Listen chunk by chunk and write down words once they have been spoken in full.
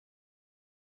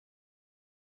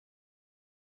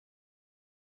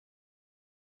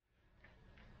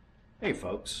Hey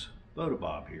folks, Bota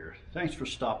Bob here. Thanks for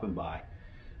stopping by.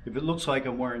 If it looks like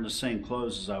I'm wearing the same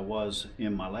clothes as I was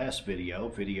in my last video,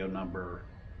 video number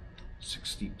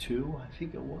 62, I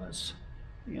think it was.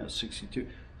 Yeah, 62.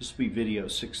 This will be video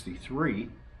 63.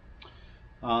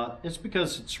 It's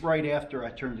because it's right after I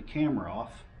turned the camera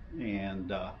off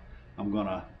and I'm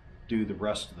gonna do the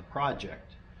rest of the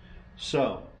project.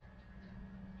 So,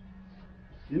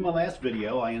 in my last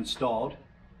video I installed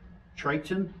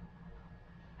Triton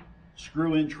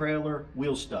screw-in trailer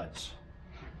wheel studs.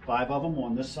 5 of them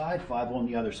on this side, 5 on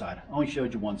the other side. I only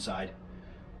showed you one side.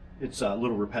 It's a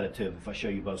little repetitive if I show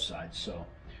you both sides. So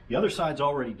the other side's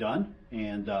already done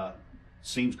and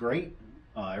seems great.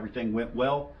 Everything went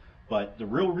well, but the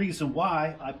real reason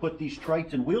why I put these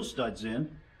Triton wheel studs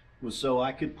in was so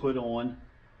I could put on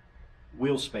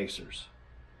wheel spacers.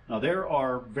 Now there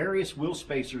are various wheel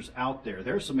spacers out there.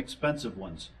 There's some expensive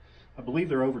ones. I believe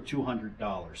they're over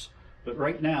 $200. But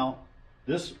right now,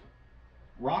 this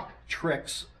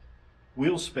RockTrix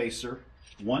wheel spacer,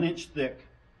 1 inch thick,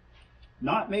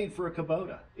 not made for a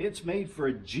Kubota. It's made for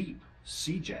a Jeep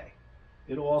CJ.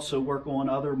 It'll also work on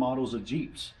other models of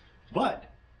Jeeps,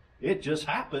 but it just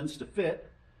happens to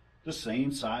fit the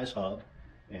same size hub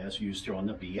as used here on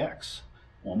the BX,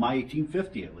 on my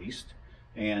 1850 at least.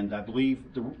 And I believe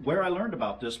where I learned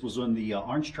about this was on the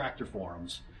Orange Tractor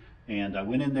forums. And I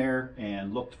went in there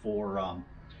and looked for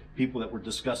people that were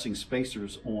discussing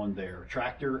spacers on their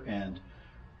tractor, and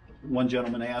one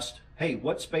gentleman asked, hey,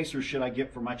 what spacers should I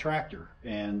get for my tractor?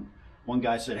 And one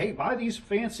guy said, hey, buy these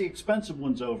fancy expensive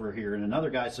ones over here. And another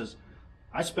guy says,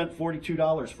 I spent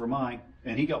 $42 for mine,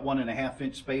 and he got 1.5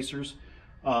 inch spacers.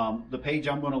 The page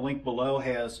I'm going to link below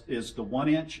is the 1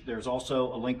 inch. There's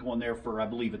also a link on there for, I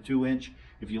believe, a 2 inch.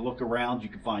 If you look around, you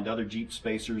can find other Jeep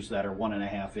spacers that are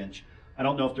 1.5 inch. I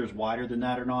don't know if there's wider than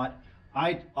that or not.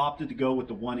 I opted to go with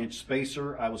the 1 inch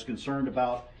spacer. I was concerned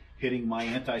about hitting my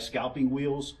anti-scalping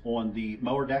wheels on the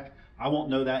mower deck. I won't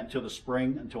know that until the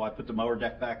spring, until I put the mower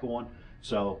deck back on.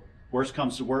 So worst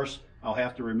comes to worst, I'll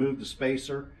have to remove the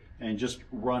spacer and just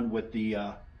run with the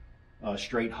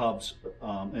straight hubs.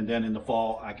 And then in the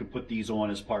fall, I can put these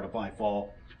on as part of my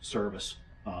fall service.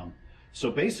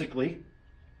 So basically,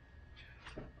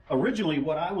 originally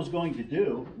what I was going to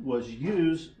do was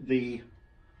use the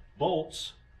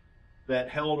bolts that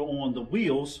held on the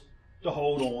wheels to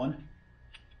hold on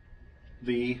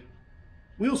the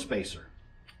wheel spacer.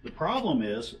 The problem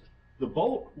is the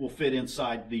bolt will fit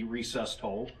inside the recessed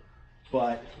hole,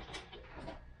 but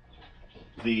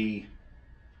the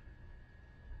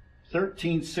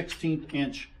 13/16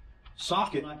 inch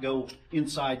socket will not go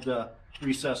inside the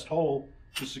recessed hole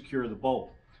to secure the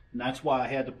bolt. And that's why I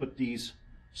had to put these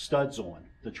studs on,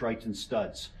 the Triton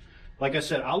studs. Like I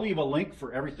said, I'll leave a link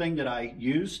for everything that I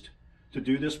used to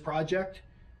do this project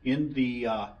in the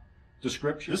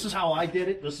description. This is how I did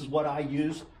it. This is what I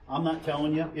used. I'm not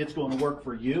telling you it's going to work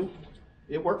for you.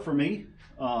 It worked for me,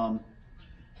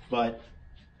 but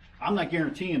I'm not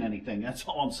guaranteeing anything. That's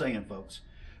all I'm saying, folks.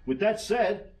 With that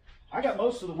said, I got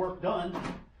most of the work done.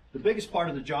 The biggest part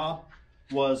of the job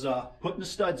was putting the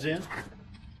studs in.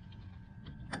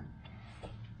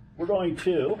 We're going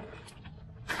to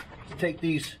take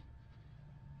these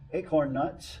acorn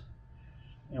nuts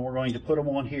and we're going to put them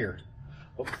on here.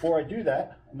 But before I do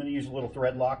that, I'm going to use a little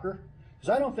thread locker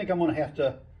because I don't think I'm going to have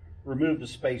to remove the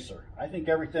spacer. I think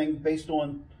everything, based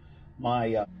on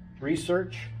my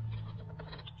research,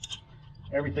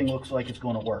 everything looks like it's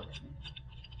going to work.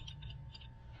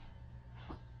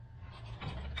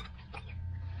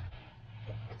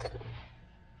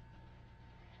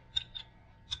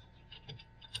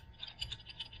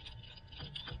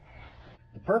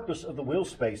 The purpose of the wheel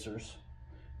spacers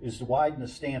is to widen the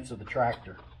stance of the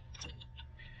tractor.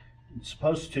 It's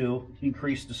supposed to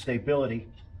increase the stability,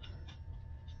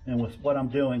 and with what I'm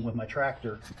doing with my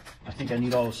tractor, I think I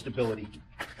need all the stability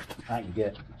I can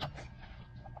get.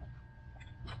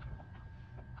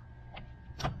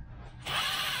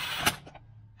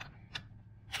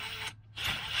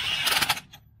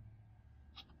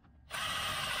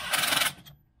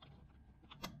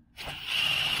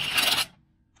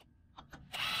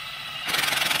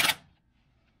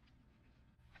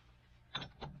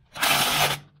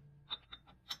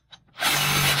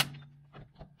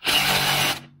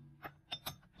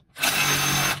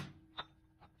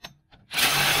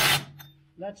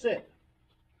 That's it.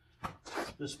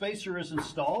 The spacer is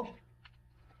installed.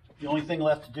 The only thing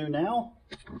left to do now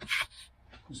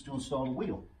is to install the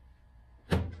wheel.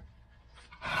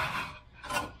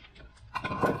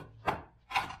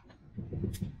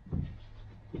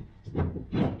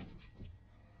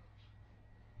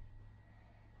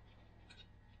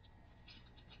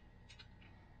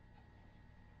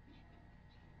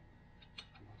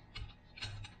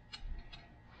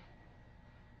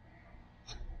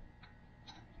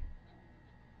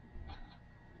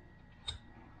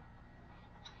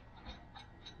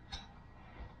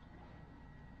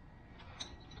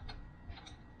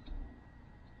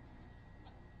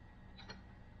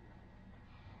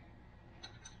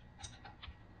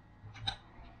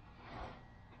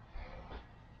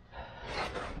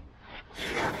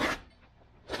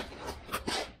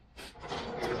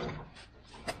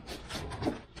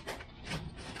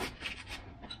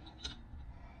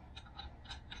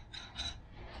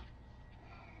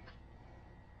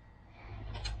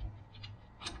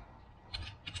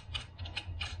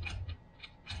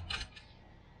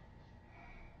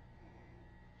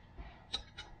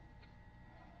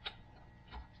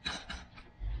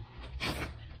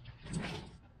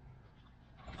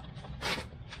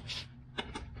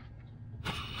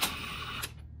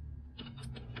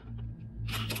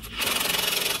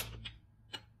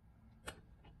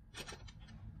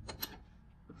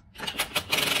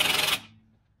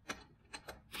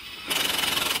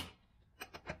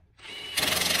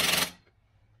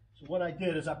 what I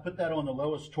did is I put that on the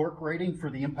lowest torque rating for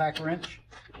the impact wrench.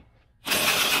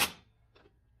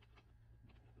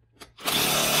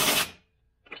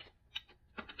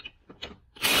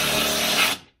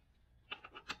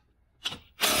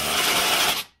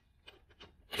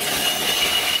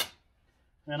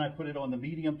 Then I put it on the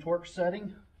medium torque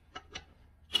setting.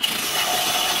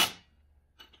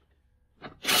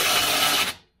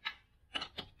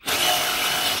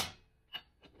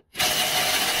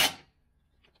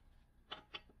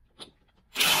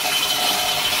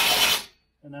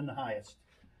 And then the highest.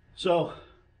 So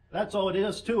that's all it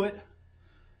is to it.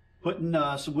 Putting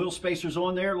some wheel spacers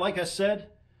on there. Like I said,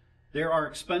 there are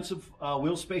expensive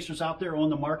wheel spacers out there on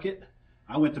the market.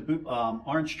 I went to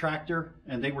Orange Tractor,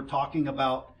 and they were talking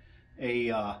about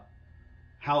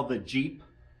how the Jeep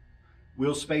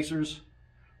wheel spacers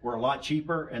were a lot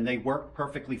cheaper, and they work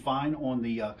perfectly fine on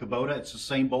the Kubota. It's the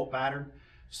same bolt pattern,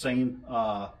 same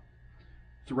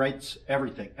threads,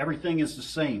 everything. Everything is the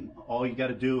same. All you got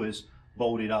to do is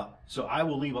bolt it up. So I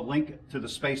will leave a link to the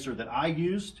spacer that I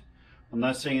used. I'm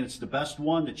not saying it's the best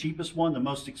one, the cheapest one, the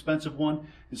most expensive one.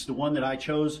 It's the one that I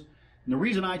chose. And the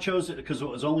reason I chose it because it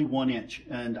was only 1 inch,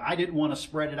 and I didn't want to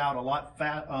spread it out a lot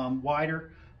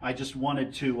wider. I just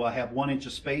wanted to have 1 inch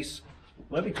of space.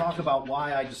 Let me talk about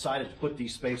why I decided to put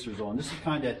these spacers on. This is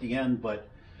kind of at the end, but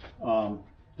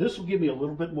this will give me a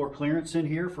little bit more clearance in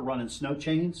here for running snow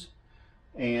chains.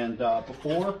 And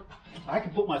before, I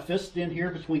could put my fist in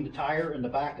here between the tire and the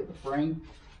back of the frame.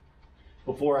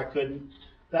 Before I couldn't.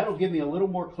 That'll give me a little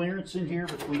more clearance in here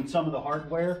between some of the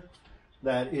hardware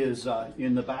that is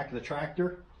in the back of the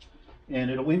tractor,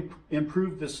 and it'll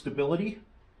improve the stability,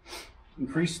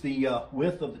 increase the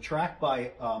width of the track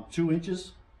by 2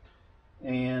 inches,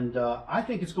 and I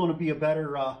think it's going to be a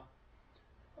better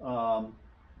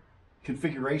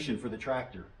configuration for the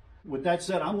tractor. With that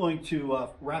said, I'm going to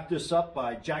wrap this up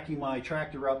by jacking my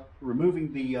tractor up,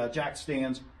 removing the jack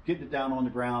stands, getting it down on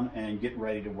the ground, and getting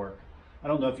ready to work. I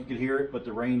don't know if you can hear it, but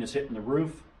the rain is hitting the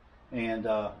roof, and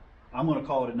I'm going to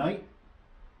call it a night.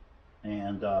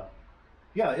 And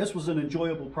yeah, this was an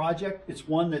enjoyable project. It's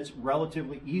one that's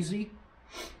relatively easy.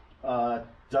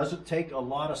 Doesn't take a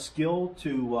lot of skill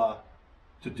to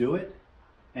do it.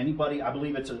 Anybody, I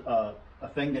believe it's a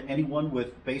thing that anyone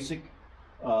with basic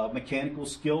mechanical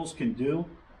skills can do,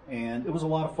 and it was a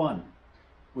lot of fun.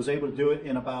 Was able to do it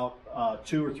in about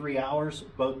 2 or 3 hours,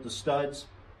 both the studs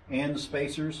and the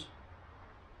spacers.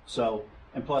 So,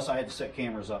 and plus I had to set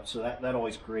cameras up, so that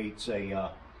always creates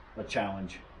a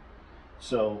challenge.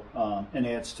 So, and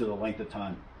adds to the length of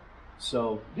time.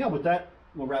 So, yeah, with that,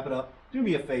 we'll wrap it up. Do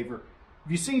me a favor.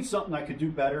 If you've seen something I could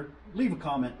do better, leave a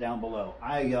comment down below.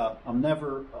 I'm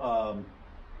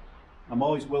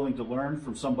always willing to learn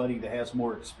from somebody that has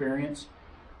more experience.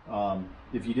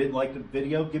 If you didn't like the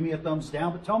video, give me a thumbs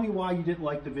down, but tell me why you didn't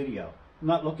like the video. I'm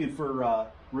not looking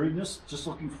for rudeness, just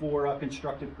looking for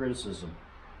constructive criticism.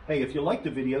 Hey, if you like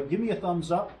the video, give me a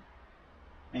thumbs up,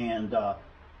 and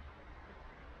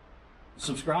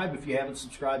subscribe if you haven't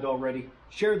subscribed already.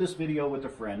 Share this video with a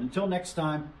friend. Until next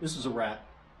time, this is a wrap.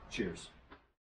 Cheers.